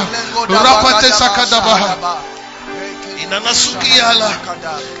Sikabaha. Rapate Sakadabaha. Inanasuki ala.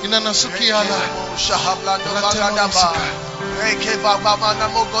 Inanasuki ala. Reke baba mana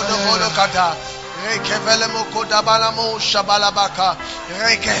mogodo modo kada. Reke vele mokoda bala mo shabalabaka.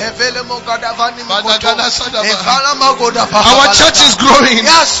 Reke hevele mogoda vani mokodo. Evala mogoda. Our church is growing.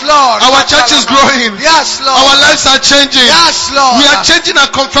 Yes, Lord. Our church is growing. Yes, Lord. Our lives are changing. Yes, Lord. We are changing our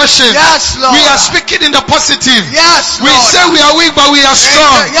confession. Yes, Lord. We are speaking in the positive. Yes, Lord. We say we are weak, but we are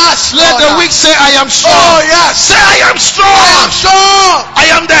strong. Yes, Lord. Let the weak say, I am strong. Oh, yes. Say, I am strong. I am strong. I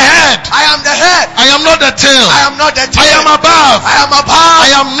am the head. I am the head. I am not the tail. I am not the tail. I am above. I am above.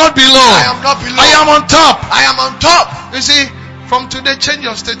 I am not below. I am not below. I am on top. I am on top. You see, from today, change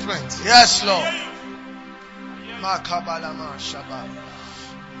your statement. Yes, Lord.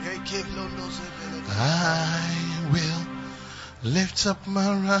 I will lift up my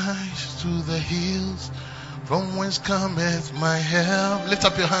eyes to the hills, from whence cometh my help. Lift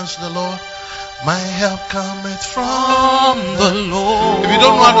up your hands to the Lord. My help cometh from the Lord. If you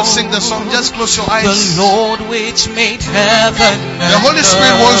don't know how to sing the song, just close your eyes. The Lord which made heaven and the Holy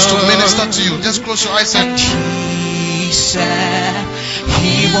Spirit wants to minister to you. Just close your eyes and He said,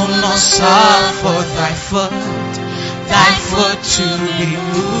 He will not suffer thy foot to be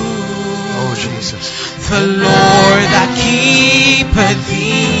moved. Oh Jesus. The Lord that keepeth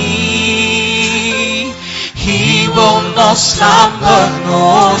thee, He will not slumber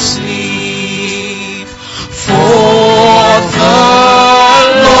nor sleep. For the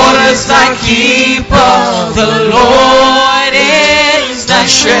Lord is thy keeper, the Lord is thy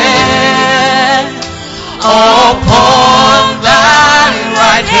strength upon thy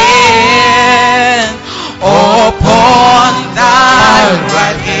right hand, upon thy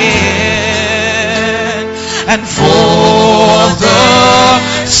right hand. And for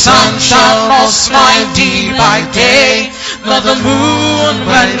the sun shall not smite thee by day, nor the moon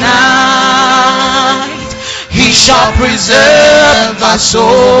by night. He shall preserve thy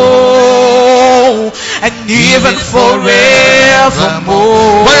soul, and even forevermore.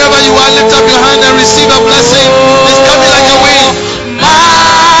 Wherever you are, lift up your hand and receive a blessing. It's coming like a wind.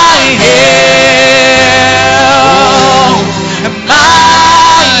 My help,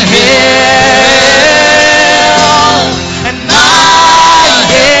 my help, and my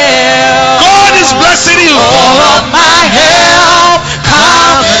help. God is blessing you. All of my help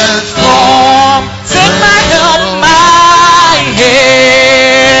cometh from. Sing my help, my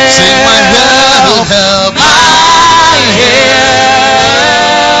help. Sing my help, help. My help,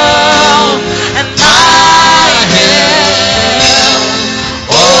 and my help.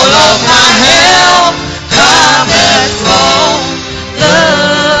 All of my help cometh from the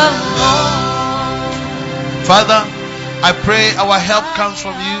Lord. Father, I pray our help comes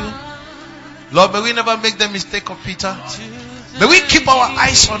from you. Lord, may we never make the mistake of Peter. May we keep our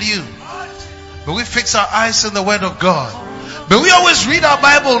eyes on you. May we fix our eyes in the Word of God. May we always read our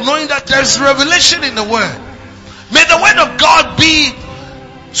Bible knowing that there is revelation in the Word. May the Word of God be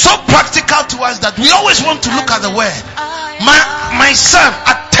so practical to us that we always want to look at the Word. My son,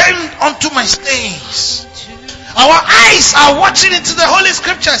 attend unto my sayings. Our eyes are watching into the Holy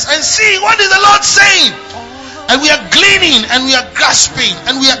Scriptures and seeing what is the Lord saying. And we are gleaning and we are grasping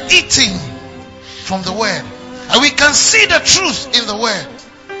and we are eating from the Word. And we can see the truth in the Word.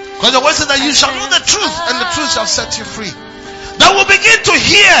 Because the Word says that you shall know the truth and the truth shall set you free. That we'll begin to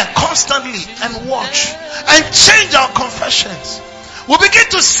hear constantly and watch and change our confessions. We'll begin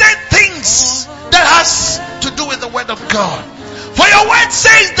to say things that has to do with the Word of God. For your Word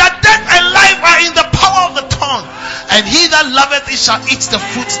says that death and life are in the power of the tongue, and he that loveth it shall eat the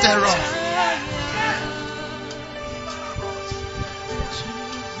fruits thereof.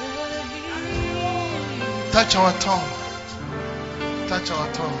 Touch our tongue. Touch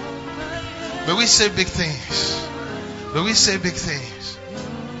our tongue. May we say big things. May we say big things.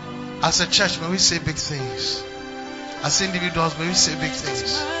 As a church, may we say big things. As individuals, may we say big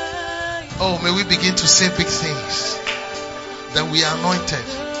things. Oh, may we begin to say big things. That we are anointed.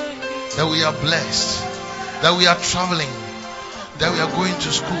 That we are blessed. That we are traveling. That we are going to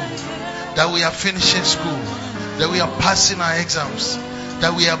school. That we are finishing school. That we are passing our exams.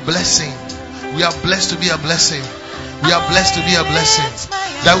 That we are blessing. We are blessed to be a blessing. We are blessed to be a blessing.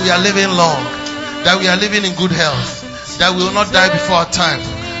 That we are living long. That we are living in good health. That we will not die before our time.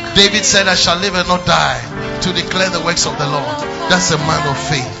 David said, I shall live and not die to declare the works of the Lord. That's a man of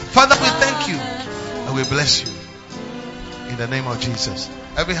faith. Father, we thank you and we bless you. In the name of Jesus.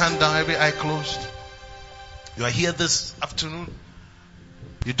 Every hand down, every eye closed. You are here this afternoon.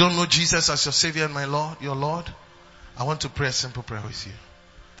 You don't know Jesus as your Savior and my Lord, your Lord. I want to pray a simple prayer with you.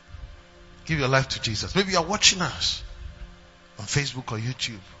 Give your life to Jesus. Maybe you are watching us on Facebook or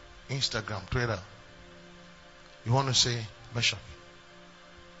YouTube, Instagram, Twitter. You want to say, Bishop,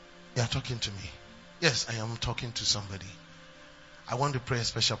 you are talking to me. Yes, I am talking to somebody. I want to pray a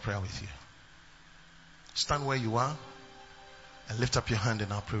special prayer with you. Stand where you are and lift up your hand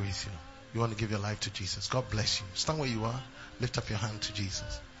and I'll pray with you. You want to give your life to Jesus. God bless you. Stand where you are. Lift up your hand to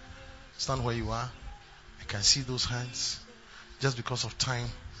Jesus. Stand where you are. I can see those hands. Just because of time,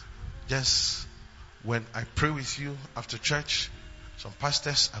 just when I pray with you after church, some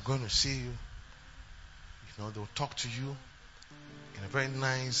pastors are going to see you. You know, they'll talk to you in a very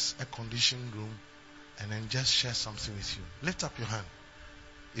nice air-conditioned room and then just share something with you. Lift up your hand.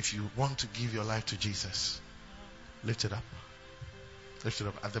 If you want to give your life to Jesus, lift it up. Lift it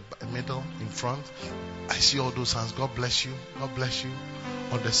up at the middle, in front. I see all those hands. God bless you. God bless you.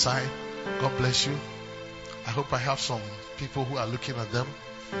 On the side, God bless you. I hope I have some people who are looking at them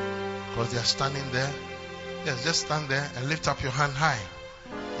because they are standing there. Yes, just stand there and lift up your hand high.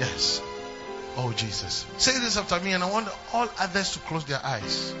 Yes. Oh, Jesus. Say this after me, and I want all others to close their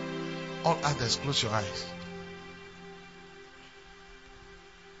eyes. All others, close your eyes.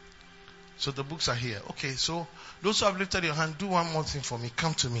 So the books are here. Okay, so those who have lifted your hand, do one more thing for me.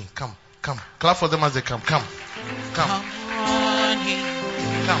 Come to me. Come. Come. Clap for them as they come. Come. Come. Come running.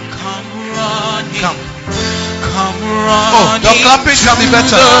 Come. Come running. Come. Come Oh, running. your clapping can be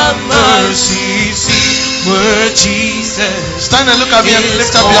better. The mercy seat where Jesus Stand and look at me and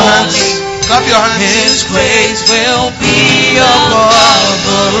lift up your hands. Clap your hands. His grace will be a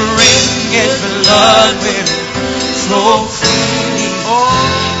covering. His blood will flow freely.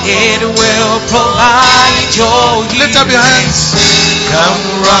 It will provide your healing. Lift up your hands. Come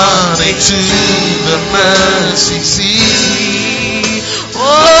running to the mercy seat.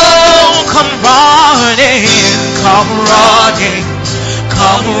 Oh, come running, come running,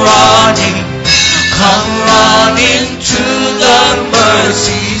 come running, come running to the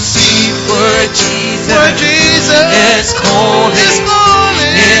mercy seat where Jesus is calling.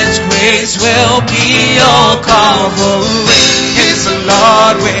 His grace will be your covering. His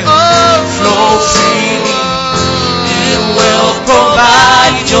blood will flow freely. It will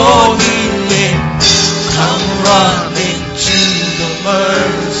provide your healing. Come running to the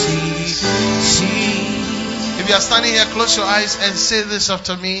mercy seat. If you are standing here, close your eyes and say this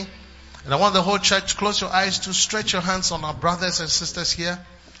after me. And I want the whole church, close your eyes, to stretch your hands on our brothers and sisters here,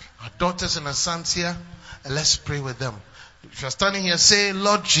 our daughters and our sons here, and let's pray with them. If you are standing here, say,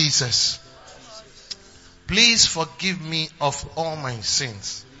 Lord Jesus, please forgive me of all my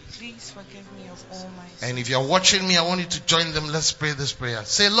sins. Please forgive me of all my sins. And if you are watching me, I want you to join them. Let's pray this prayer.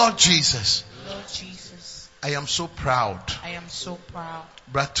 Say, Lord Jesus, Lord Jesus, I am so proud. I am so proud.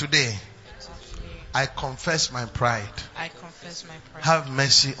 But today, Today, I confess my pride. I confess my pride. Have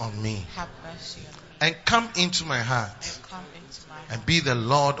mercy on me. Have mercy on me. And come into my heart. And come into my heart. And be the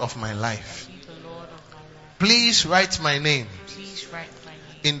Lord of my life. And be the Lord of my life. Please write my name Please write my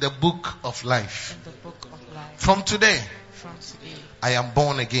name in the book of life. in the book of life. From today, From today, I am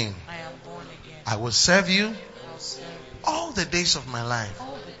born again. I am born again. I will serve you I'll serve you all the days of my life.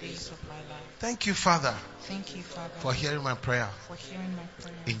 all the days of my life. Thank you, Father, Thank you, Father, for hearing my prayer. for hearing my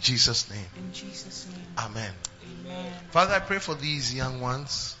prayer. In Jesus' name. In Jesus' name. Amen. Amen. Father, I pray for these young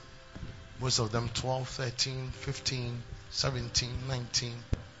ones. Most of them 12, 13, 15, 17, 19,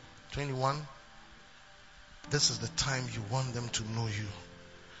 21. This is the time you want them to know you.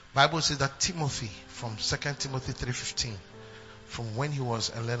 Bible says that Timothy, from 2 Timothy 3:15, from when he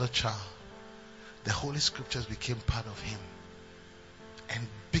was a little child, the Holy Scriptures became part of him. And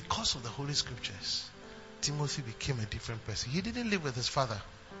because of the Holy Scriptures, Timothy became a different person. He didn't live with his father.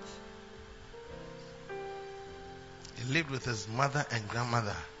 He lived with his mother and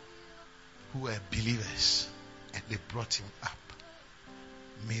grandmother, who were believers, and they brought him up.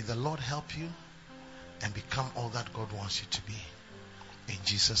 May the Lord help you and become all that God wants you to be. In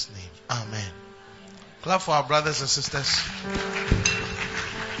Jesus' name. Amen. Clap for our brothers and sisters.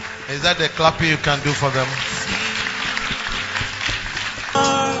 Is that the clapping you can do for them?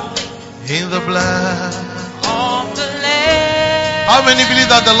 In the blood Of the Lamb. How many believe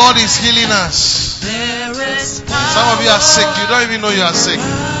that the Lord is healing us? There is Some of you are sick. You don't even know you are sick.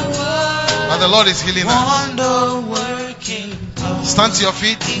 But the Lord is healing us. wonder working power Stand to your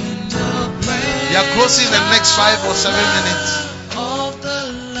feet. in the praise We are closing the next 5 or 7 minutes. of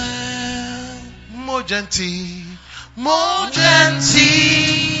the Lamb. More gentle. More gentle.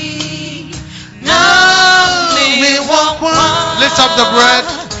 Now me walk one. Lift up the bread.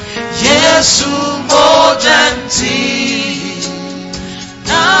 Yesu more gentle.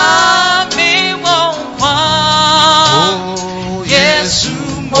 Now me walk one. Oh, Yesu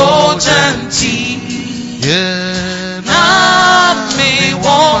more gentle. Yeah. Now me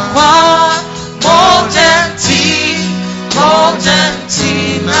walk one. More gentle. More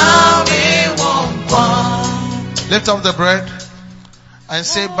gentle. Now me walk one. Lift up the bread and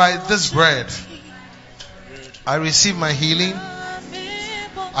say, by this bread, I receive my healing.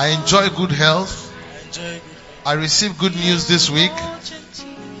 I enjoy good health. I receive good news this week.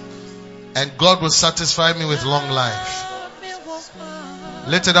 And God will satisfy me with long life.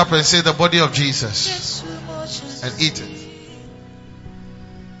 Lift it up and say, the body of Jesus. And eat it.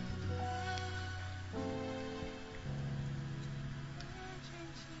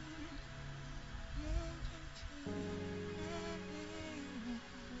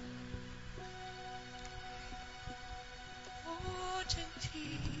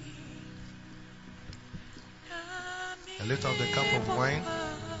 And lift up the cup of wine.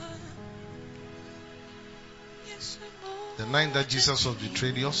 The night that Jesus was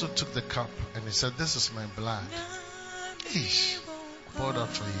betrayed, he also took the cup and he said, this is my blood. Eesh, poured out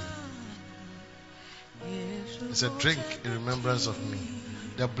for you. He said, drink in remembrance of me.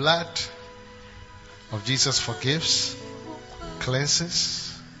 The blood of Jesus forgives,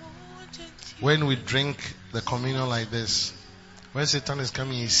 cleanses. When we drink the communion like this, when Satan is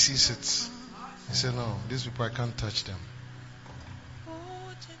coming, he sees it. He said, no, these people, I can't touch them.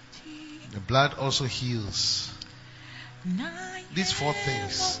 The blood also heals. These 4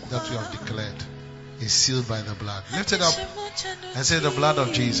 things that we have declared is sealed by the blood. Lift it up and say, the blood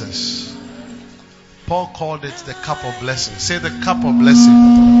of Jesus. Paul called it the cup of blessing. Say, the cup of blessing.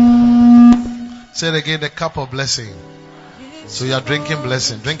 Say it again, the cup of blessing. So you are drinking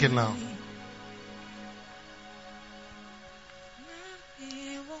blessing. Drink it now.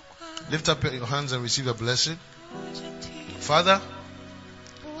 Lift up your hands and receive a blessing. Father,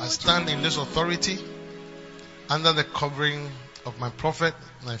 I stand in this authority under the covering of my prophet,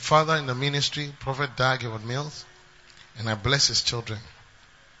 my father in the ministry, Prophet Dag Heward-Mills, and I bless his children.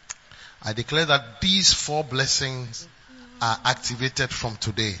 I declare that these 4 blessings are activated from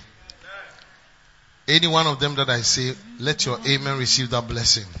today. Any one of them that I say, let your amen receive that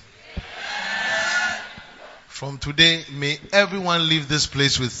blessing. From today, may everyone leave this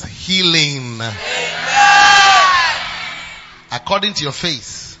place with healing. According to your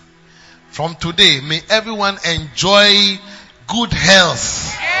faith. From today, may everyone enjoy good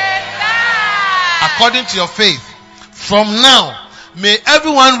health. According to your faith. From now, may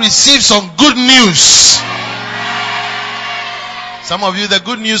everyone receive some good news. Some of you, the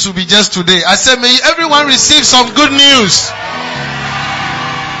good news will be just today. I said, may everyone receive some good news.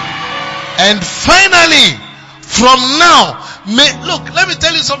 And finally, from now, let me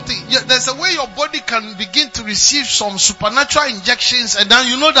tell you something. There's a way your body can begin to receive some supernatural injections, and then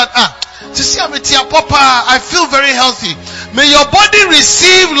you know that, I feel very healthy. May your body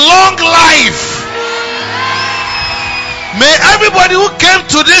receive long life. May everybody who came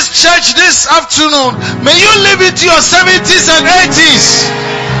to this church this afternoon, may you live into your 70s and 80s.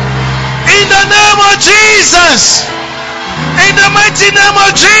 In the name of Jesus. In the mighty name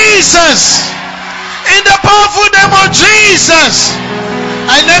of Jesus. In the powerful name of Jesus.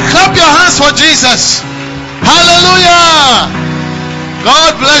 And then Clap your hands for Jesus. Hallelujah.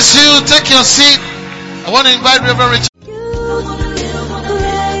 God bless you. Take your seat. I want to invite Reverend Richard.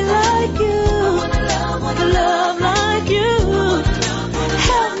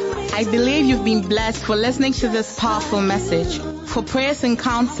 I believe you've been blessed for listening to this powerful message. For prayers and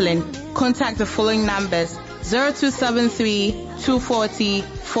counseling, contact the following numbers: 0273 240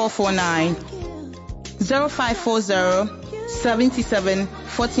 449, 0540 77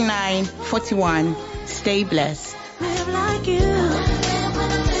 49 41. Stay blessed. Live like you.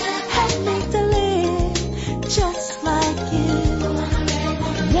 Help me to live just like you.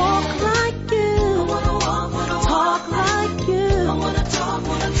 Walk like you. Talk like you.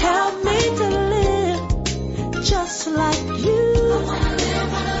 Help me to live just like